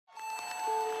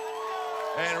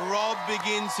And Rob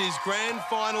begins his grand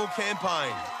final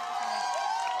campaign.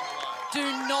 Do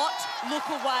not look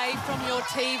away from your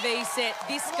TV set.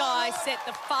 This guy set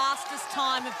the fastest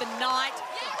time of the night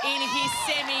in his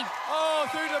semi. Oh,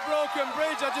 through the broken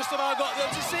bridge. I just about got there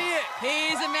to see it.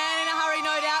 He's a man in a hurry,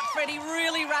 no doubt, Freddie.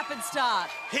 Really rapid start.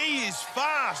 He is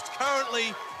fast,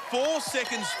 currently 4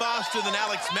 seconds faster than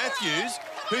Alex Matthews,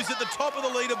 who's at the top of the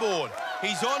leaderboard.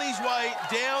 He's on his way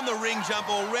down the ring jump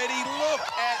already. Look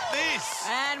at this.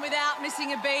 And without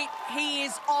missing a beat, he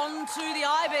is on to the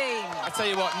I-beam. I tell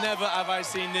you what, never have I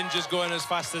seen ninjas going as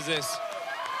fast as this.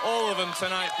 All of them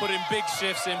tonight putting big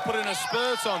shifts in, putting a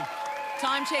spurt on.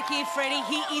 Time check here, Freddie.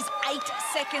 He is 8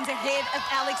 seconds ahead of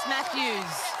Alex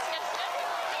Matthews.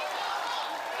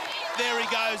 There he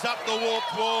goes, up the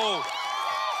warped wall.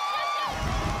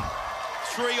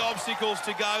 3 obstacles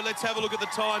to go. Let's have a look at the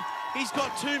time. He's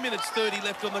got 2 minutes 30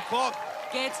 left on the clock.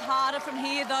 Gets harder from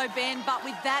here, though, Ben, but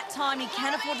with that time, he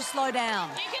can afford to slow down.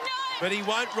 But he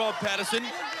won't rob Patterson.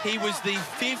 He was the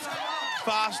 5th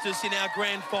fastest in our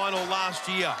grand final last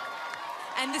year.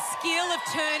 And the skill of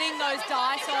turning those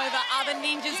dice over, other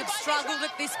ninjas have struggled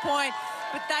at this point,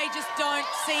 but they just don't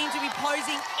seem to be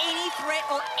posing any threat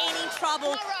or any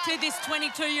trouble to this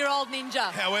 22-year-old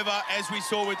ninja. However, as we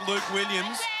saw with Luke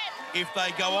Williams, if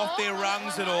they go off their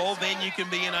rungs at all, then you can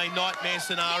be in a nightmare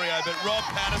scenario. But Rob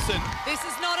Patterson... This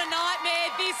is not a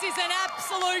nightmare. This is an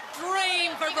absolute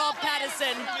dream for Rob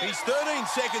Patterson. He's 13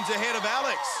 seconds ahead of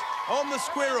Alex. On the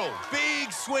squirrel,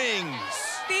 big swings.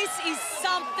 This is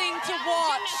something to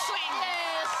watch.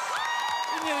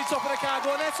 You're nearly top of the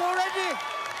cargo net already.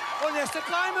 Only has to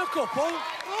climb a couple.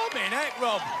 Oh, man, heck,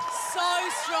 Rob. So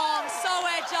strong, so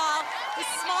agile. The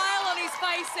smile on his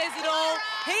face says it all.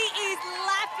 He is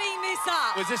lapping this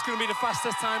up. Was this going to be the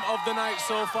fastest time of the night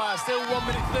so far? Still 1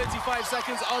 minute 35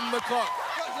 seconds on the clock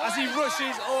as he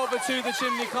rushes over to the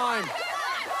chimney climb.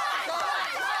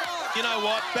 You know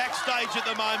what? Backstage at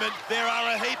the moment, there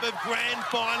are a heap of grand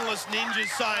finalist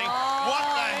ninjas saying, what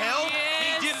the hell?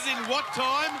 Yes. He did it in what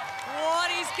time?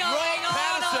 What is going Rob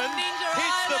Patterson on Ninja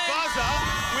hits the Island? buzzer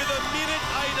with 1 minute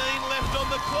 18 left on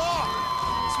the clock.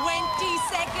 20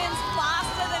 seconds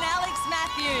faster than Alex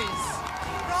Matthews.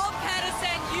 Rob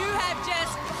Patterson, you have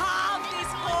just halved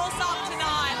this course up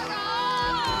tonight.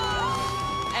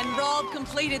 And Rob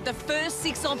completed the first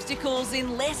 6 obstacles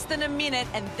in less than a minute,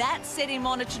 and that set him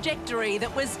on a trajectory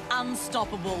that was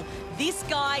unstoppable. This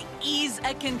guy is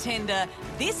a contender.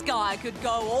 This guy could go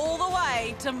all the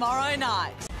way tomorrow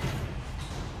night.